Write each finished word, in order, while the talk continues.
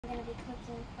going to be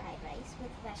cooking fried rice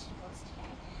with vegetables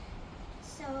today.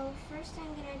 So first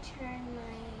I'm going to turn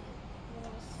my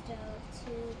little stove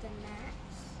to the max.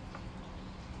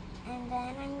 And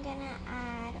then I'm going to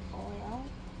add oil.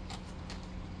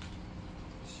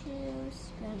 2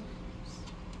 spoonfuls.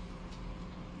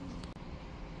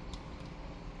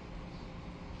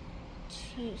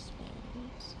 2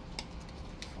 spoonfuls.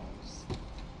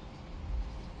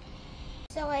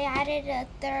 So I added a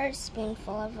 1/3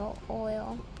 spoonful of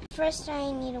oil. First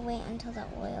I need to wait until the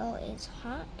oil is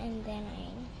hot and then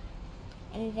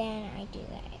I do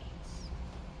the eggs.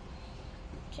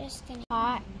 Just gonna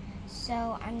hot,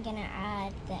 so I'm gonna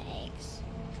add the eggs.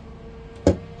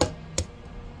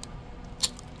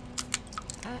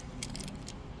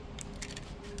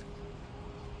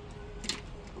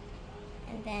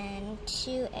 And then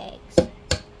 2 eggs.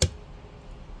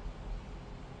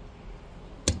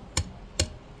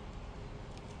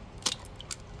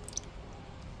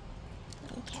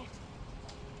 Okay.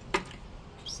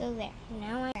 So there.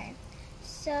 Now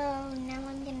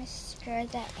I'm gonna stir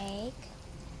the egg.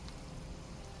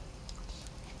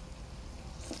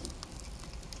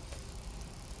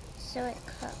 So it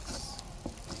cooks.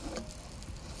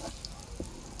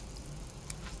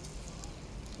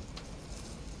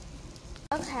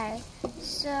 Okay,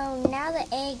 so now the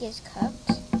egg is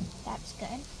cooked. That's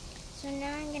good. So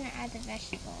now I'm gonna add the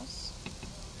vegetables.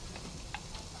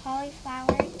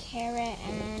 Cauliflower, carrot,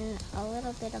 and a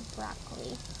little bit of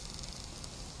broccoli.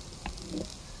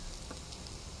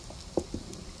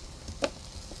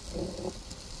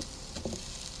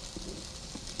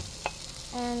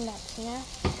 And that's enough.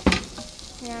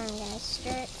 Now I'm gonna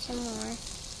stir it some more.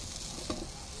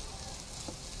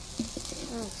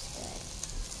 Looks good.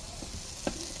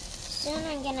 Soon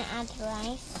I'm gonna add the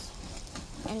rice,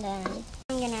 and then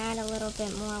I'm gonna add a little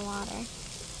bit more water.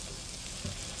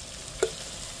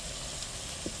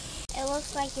 It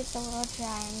looks like it's a little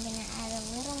dry. I'm gonna add a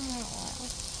little more oil.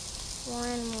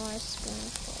 1 more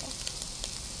spoonful.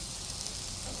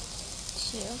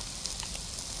 2.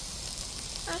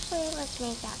 Actually, let's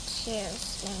make that 2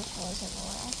 spoonfuls of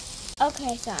oil.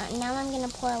 Okay, so now I'm gonna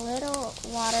pour a little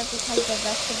water because the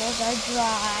vegetables are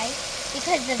dry.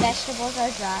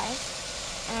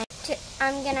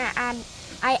 And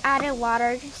I added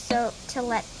water so to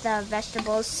let the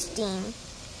vegetables steam.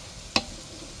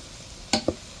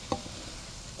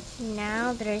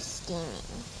 Now they're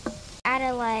steaming.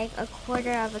 Added like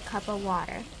 1/4 cup of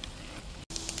water.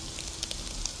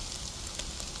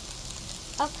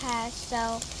 Okay,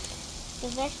 so the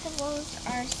vegetables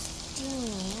are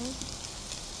steaming.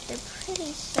 They're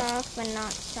pretty soft, but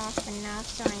not soft enough,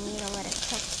 so I need to let it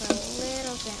cook for a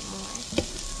little bit more.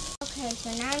 Okay, so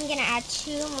now I'm gonna add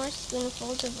 2 more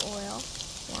spoonfuls of oil.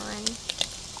 1,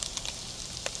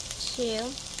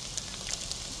 2.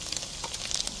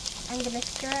 I'm gonna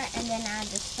stir it and then add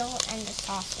the salt and the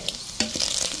sauces.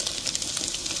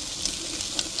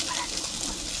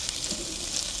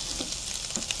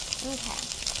 Okay,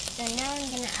 so now I'm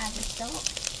gonna add the salt.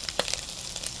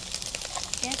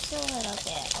 Just a little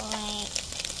bit, like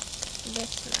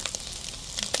this much.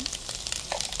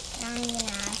 Now I'm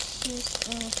gonna add 2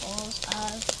 spoonfuls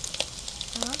of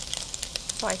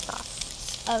soy sauce.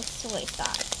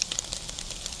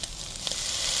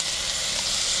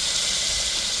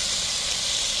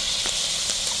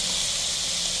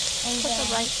 And then the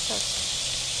rice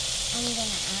I'm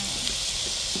gonna add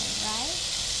the rice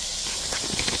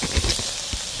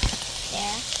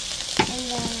there, and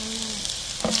then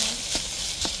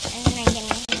I'm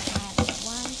gonna add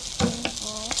 1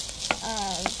 spoonful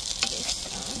of this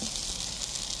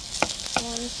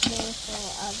 1 spoonful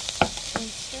of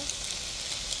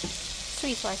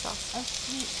sweet soy sauce.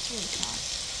 Sweet soy sauce.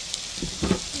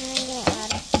 And I'm gonna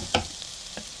add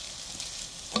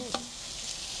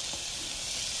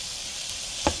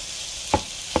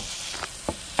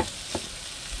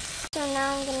So now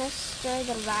I'm going to stir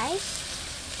the rice,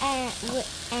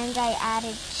 and I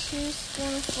added 2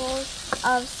 spoonfuls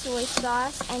of soy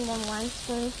sauce and then 1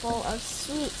 spoonful of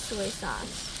sweet soy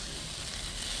sauce.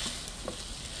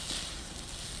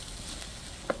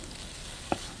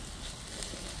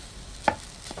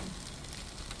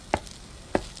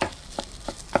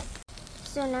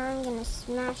 So now I'm going to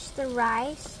smash the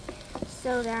rice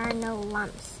so there are no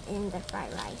lumps in the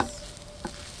fried rice.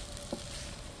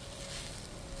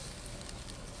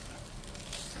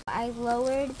 I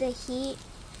lowered the heat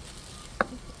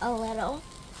a little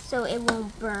so it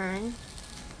won't burn.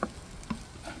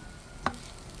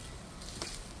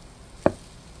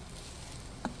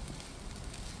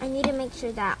 I need to make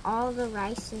sure that all the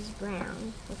rice is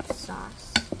brown with the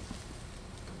sauce.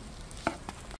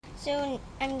 So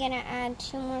I'm gonna add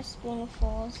 2 more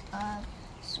spoonfuls of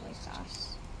soy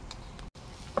sauce.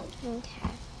 Okay.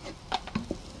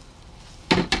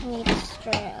 I need to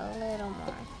stir it a little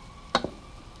more.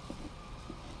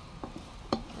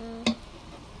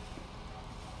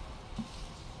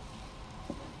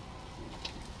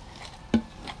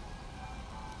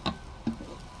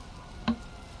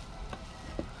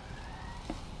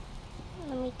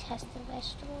 Let me test the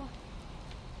vegetable.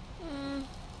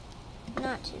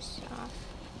 Not too soft.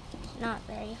 Not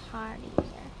very hard either.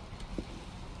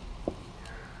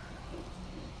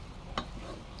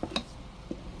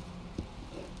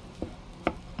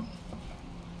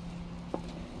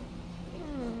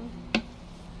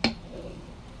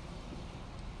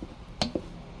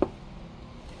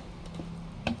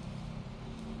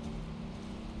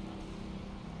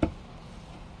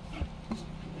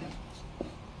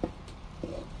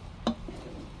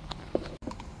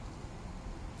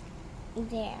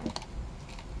 There.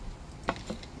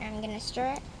 Now I'm gonna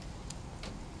stir it.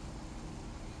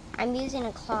 I'm using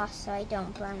a cloth so I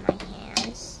don't burn my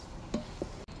hands.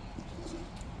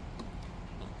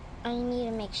 I need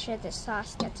to make sure the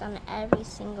sauce gets on every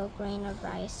single grain of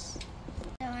rice.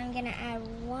 So I'm gonna add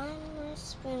 1 more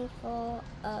spoonful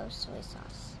of soy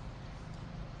sauce.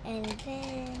 And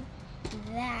then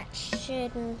that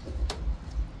shouldn't,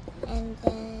 and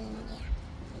then, yeah.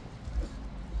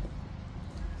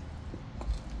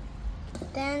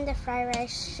 Then the fried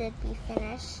rice should be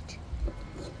finished.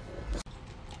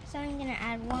 So I'm gonna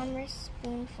add 1 more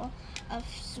spoonful of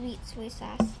sweet soy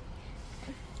sauce.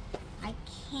 I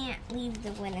can't leave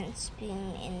the wooden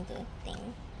spoon in the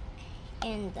thing,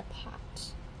 in the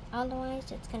pot.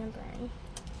 Otherwise it's gonna burn.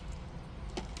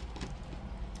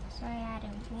 So I added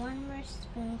 1 more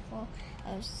spoonful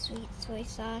of sweet soy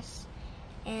sauce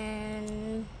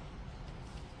and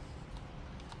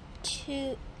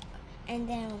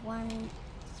 1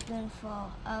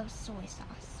 spoonful of soy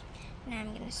sauce. Now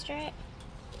I'm gonna stir it.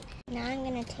 Now I'm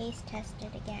gonna taste test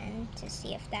it again to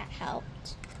see if that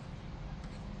helped.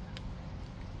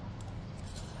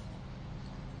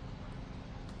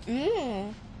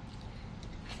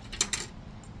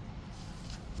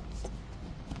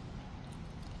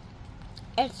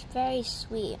 It's very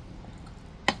sweet.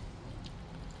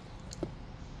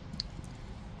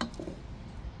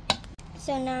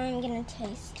 So now I'm gonna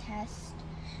taste test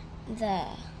the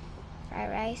fried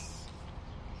rice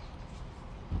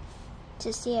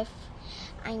to see if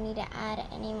I need to add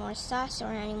any more sauce or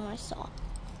any more salt.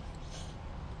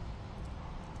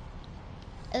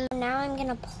 Now I'm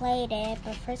gonna plate it,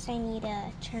 but first I need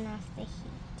to turn off the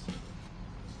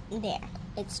heat. There,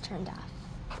 it's turned off.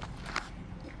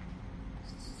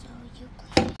 So you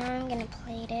plate. Now I'm gonna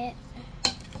plate it.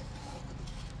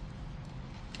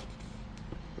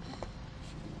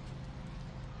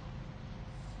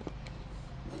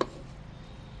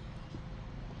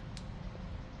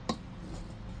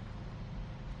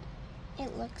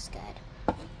 It looks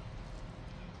good.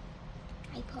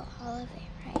 I put all of it,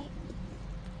 right?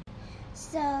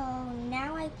 So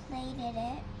now I plated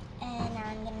it, and now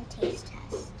I'm gonna taste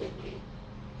test. I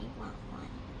want one.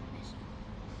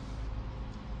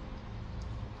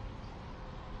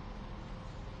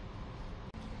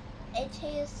 It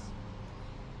tastes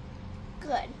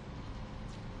good.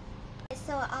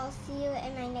 So I'll see you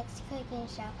in my next cooking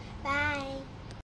show. Bye.